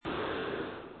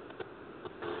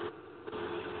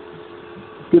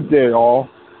Good day, all.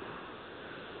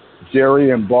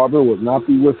 Jerry and Barbara would not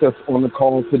be with us on the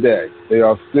call today. They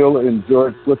are still in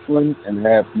Zurich, Switzerland, and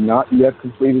have not yet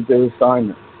completed their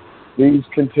assignment. Please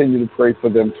continue to pray for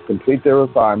them to complete their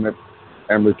assignment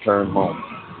and return home.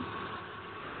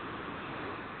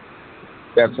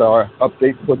 That's our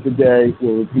update for today.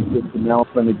 We'll repeat this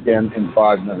announcement again in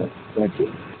 5 minutes. Thank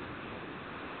you.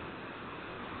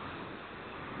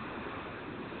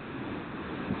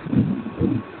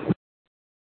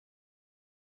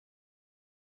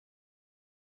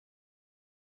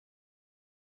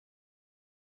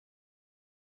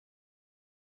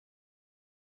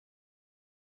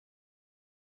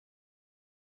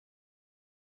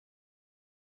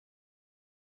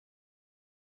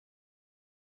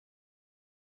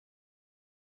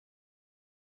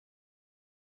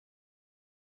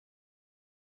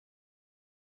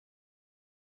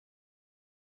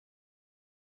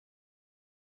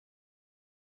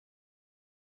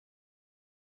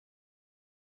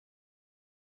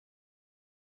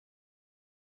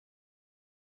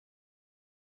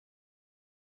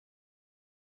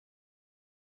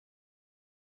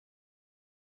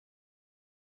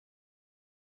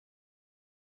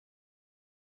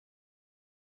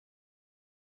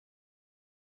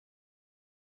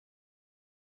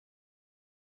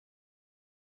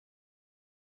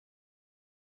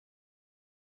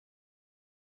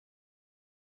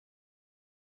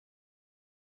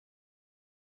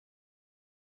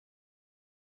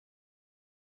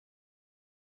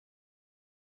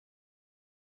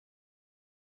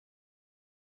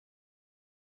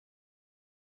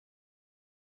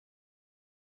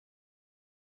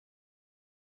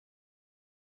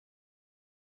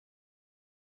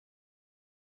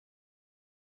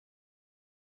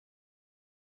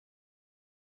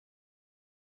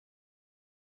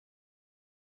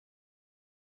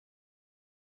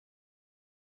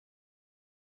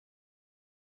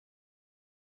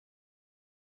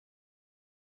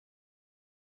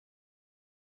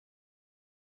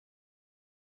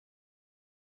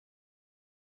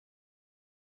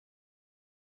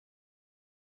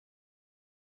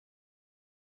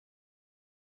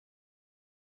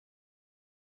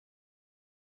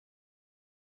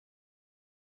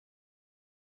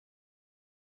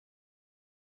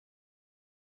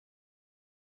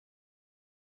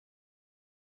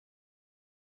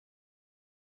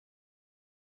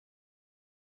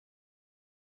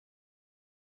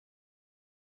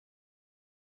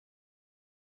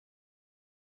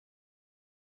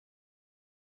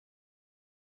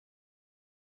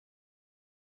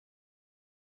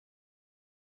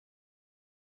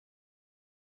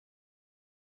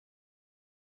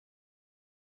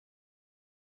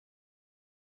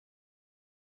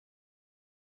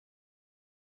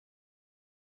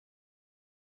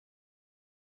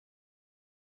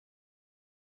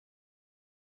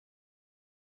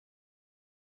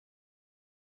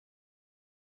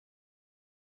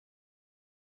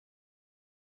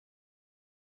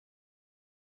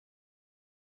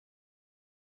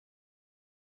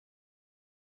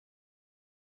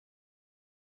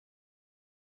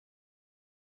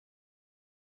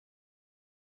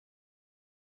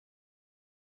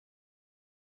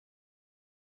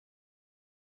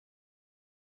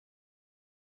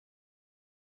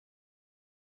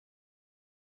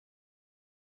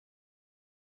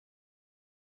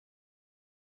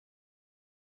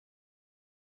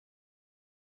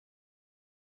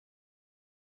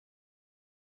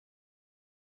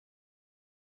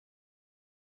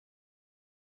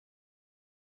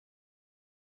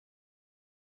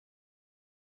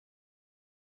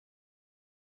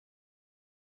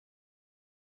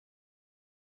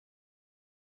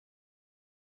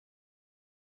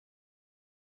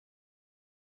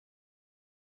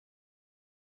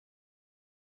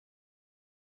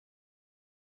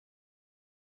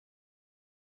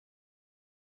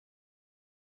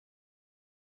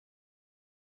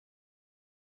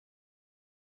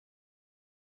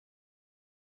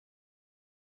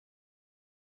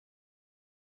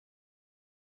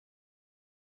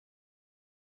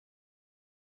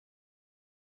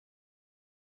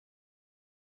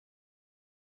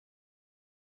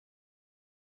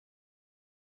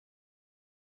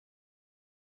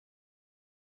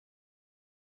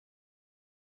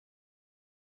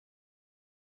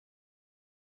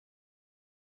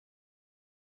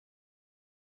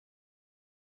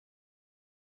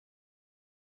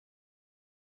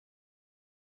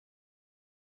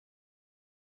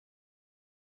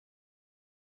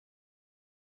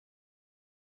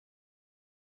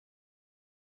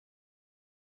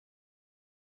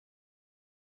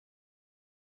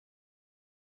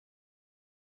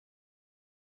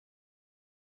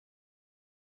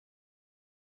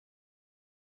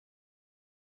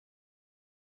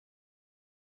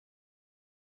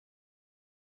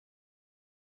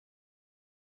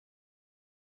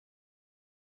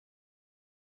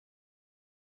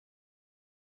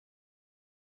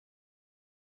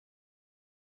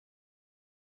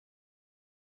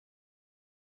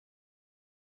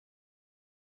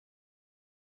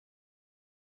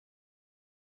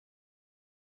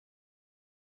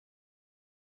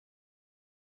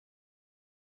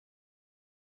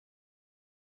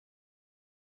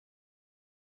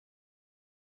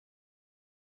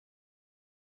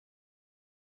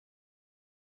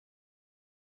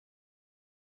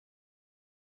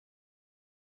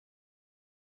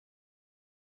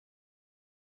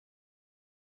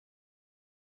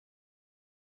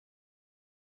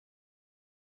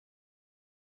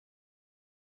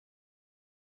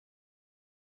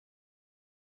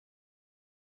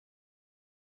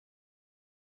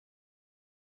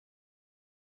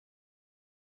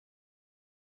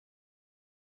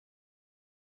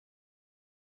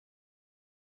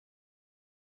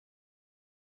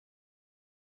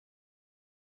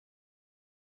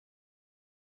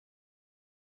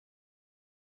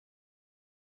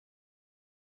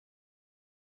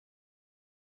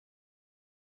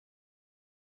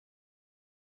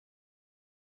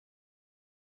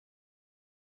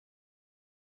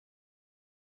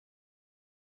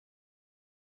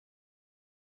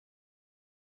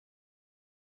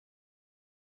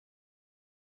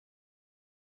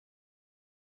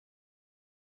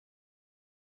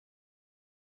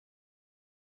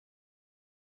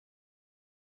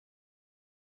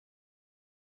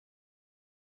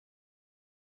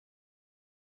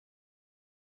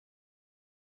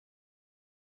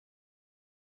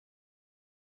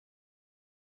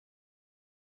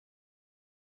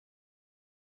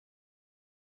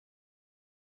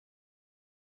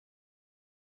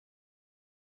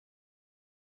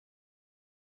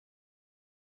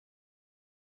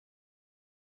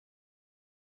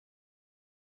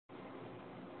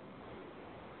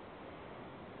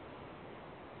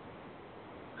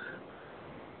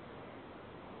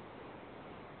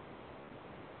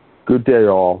 Good day,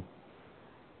 all.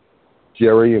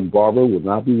 Jerry and Barbara will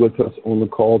not be with us on the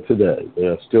call today. They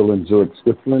are still in Zurich,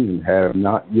 Switzerland, and have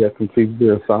not yet completed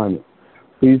their assignment.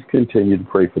 Please continue to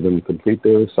pray for them to complete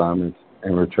their assignments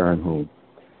and return home.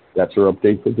 That's our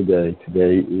update for today.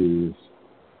 Today is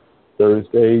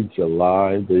Thursday,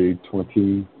 July the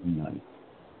 29th.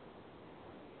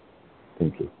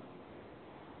 Thank you.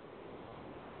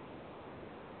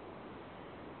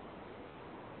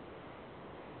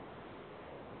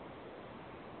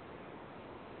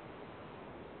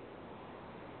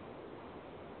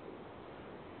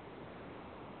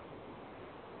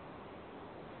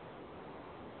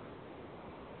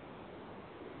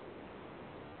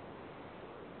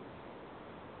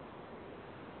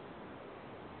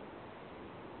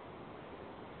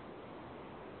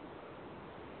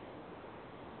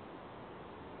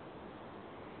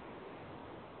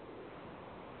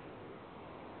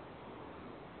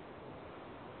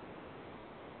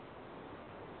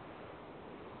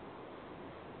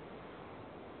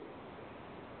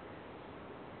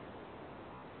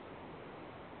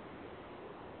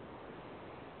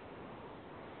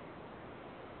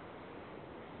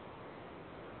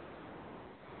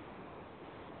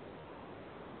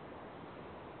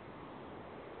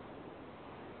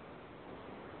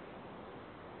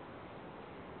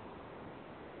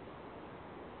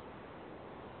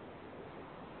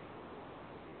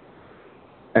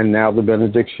 And now the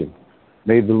benediction.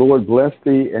 May the Lord bless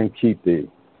thee and keep thee.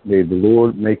 May the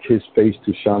Lord make his face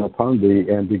to shine upon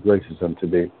thee and be gracious unto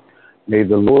thee. May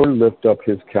the Lord lift up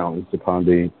his countenance upon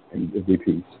thee and give thee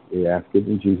peace. We ask it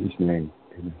in Jesus' name.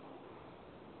 Amen.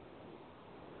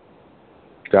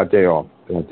 God day all. God day.